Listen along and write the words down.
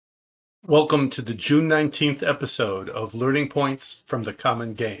Welcome to the June 19th episode of Learning Points from the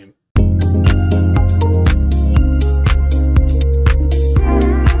Common Game.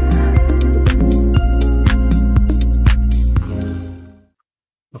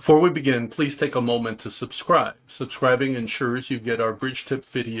 Before we begin, please take a moment to subscribe. Subscribing ensures you get our bridge tip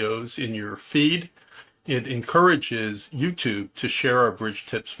videos in your feed. It encourages YouTube to share our bridge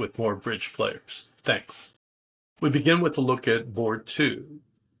tips with more bridge players. Thanks. We begin with a look at board 2.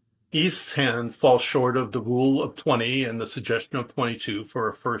 East's hand falls short of the rule of 20 and the suggestion of 22 for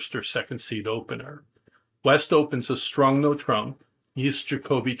a first or second seed opener. West opens a strong no trump. East's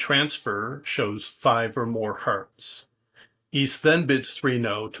Jacoby transfer shows 5 or more hearts. East then bids 3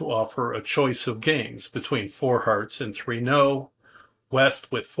 no to offer a choice of games between 4 hearts and 3 no. West,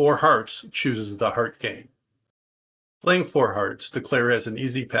 with 4 hearts, chooses the heart game. Playing 4 hearts, Declare has an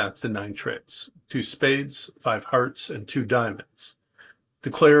easy path to 9 tricks: 2 spades, 5 hearts, and 2 diamonds.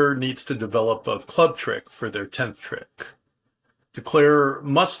 Declare needs to develop a club trick for their 10th trick. Declare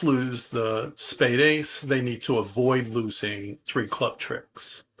must lose the spade ace. They need to avoid losing 3 club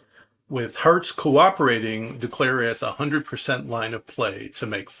tricks. With hearts cooperating, Declare has a 100% line of play to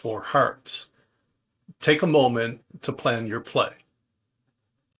make 4 hearts. Take a moment to plan your play.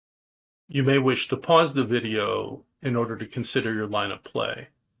 You may wish to pause the video in order to consider your line of play.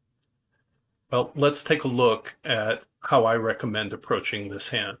 Well, let's take a look at how I recommend approaching this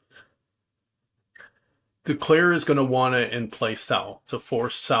hand. Declare is going to want to in play South, to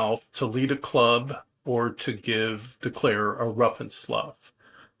force South to lead a club or to give Declare a rough and slough.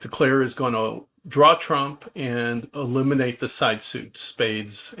 Declare is going to draw trump and eliminate the side suits,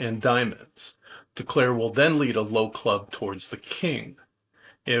 spades and diamonds. Declare will then lead a low club towards the king.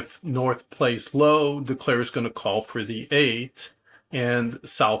 If North plays low, Declare is going to call for the 8, and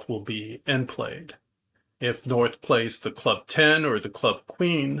South will be end played. If North plays the club 10 or the club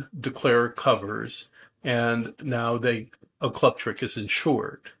queen, Declare covers, and now a club trick is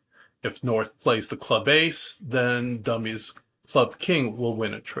ensured. If North plays the club ace, then Dummy's club king will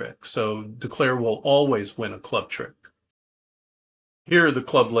win a trick. So Declare will always win a club trick. Here the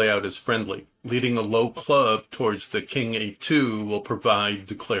club layout is friendly. Leading a low club towards the king a2 will provide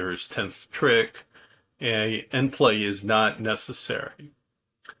Declare's 10th trick. A end play is not necessary.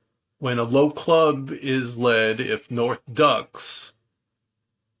 When a low club is led, if North ducks,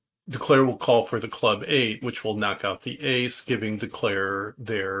 Declare will call for the club 8, which will knock out the ace, giving Declare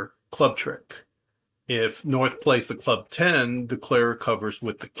their club trick. If North plays the club 10, Declare covers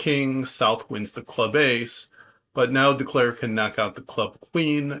with the king, South wins the club ace, but now Declare can knock out the club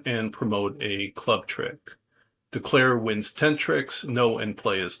queen and promote a club trick. Declare wins 10 tricks, no end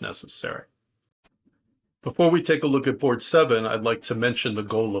play is necessary. Before we take a look at board 7, I'd like to mention the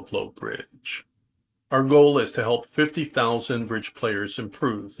goal of Loeb Bridge. Our goal is to help 50,000 bridge players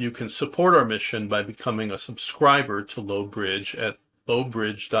improve. You can support our mission by becoming a subscriber to Loeb Bridge at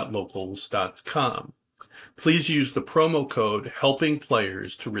lowbridge.locals.com. Please use the promo code Helping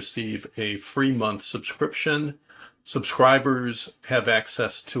Players to receive a free month subscription. Subscribers have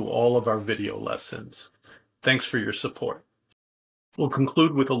access to all of our video lessons. Thanks for your support. We'll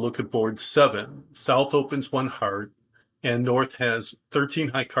conclude with a look at board 7. South opens 1 heart, and North has 13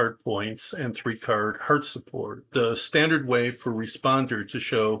 high card points and 3 card heart support. The standard way for responder to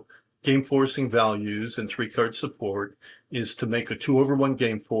show game forcing values and 3 card support is to make a 2/1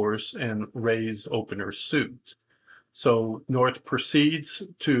 game force and raise opener suit. So North proceeds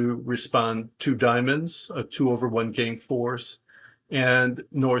to respond 2 diamonds, a 2/1 game force, and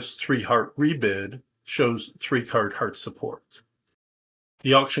North's 3 heart rebid shows 3 card heart support.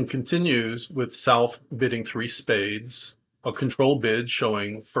 The auction continues with South bidding 3 spades, a control bid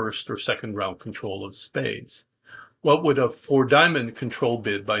showing first or second round control of spades. What would a 4 diamond control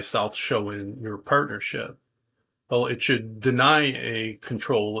bid by South show in your partnership? Well, it should deny a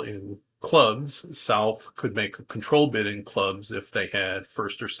control in clubs. South could make a control bid in clubs if they had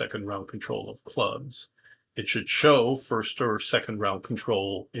first or second round control of clubs. It should show first or second round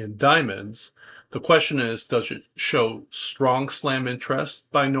control in diamonds. The question is, does it show strong slam interest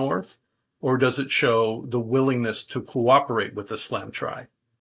by North, or does it show the willingness to cooperate with the slam try?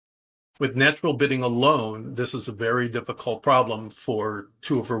 With natural bidding alone, this is a very difficult problem for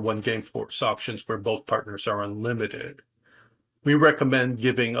 2/1 game force auctions where both partners are unlimited. We recommend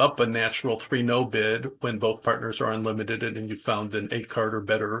giving up a natural 3 no bid when both partners are unlimited and you found an 8 card or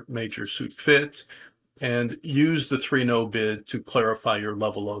better major suit fit, and use the 3 no bid to clarify your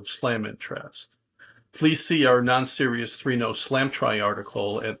level of slam interest. Please see our non-serious 3 no slam try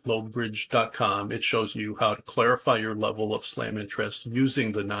article at lowbridge.com. It shows you how to clarify your level of slam interest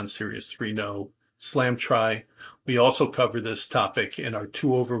using the non-serious 3 no slam try. We also cover this topic in our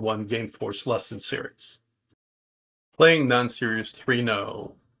 2/1 Game Force lesson series. Playing non-serious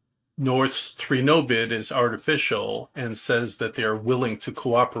 3-0. North's 3-0 bid is artificial and says that they are willing to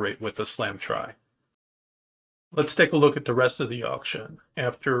cooperate with the slam try. Let's take a look at the rest of the auction.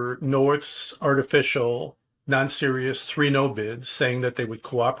 After North's artificial, non-serious 3-0 bid saying that they would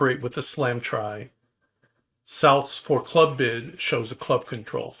cooperate with the slam try, South's 4-club bid shows a club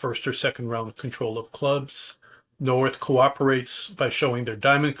control, first or second round control of clubs. North cooperates by showing their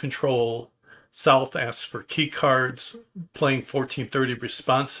diamond control. South asks for key cards, playing 1430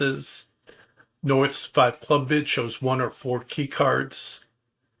 responses. North's 5-club bid shows 1 or 4 key cards.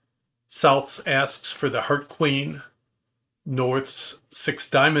 South asks for the heart queen. North's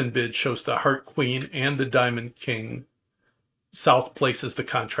 6-diamond bid shows the heart queen and the diamond king. South places the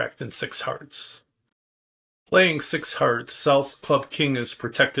contract in 6 hearts. Playing 6 hearts, South's club king is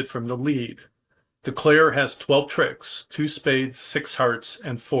protected from the lead. The player has 12 tricks, 2 spades, 6 hearts,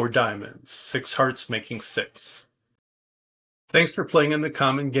 and 4 diamonds, 6 hearts making 6. Thanks for playing in the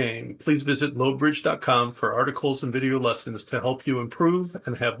common game. Please visit loebridge.com for articles and video lessons to help you improve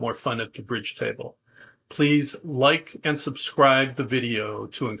and have more fun at the bridge table. Please like and subscribe the video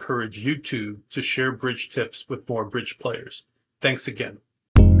to encourage YouTube to share bridge tips with more bridge players. Thanks again.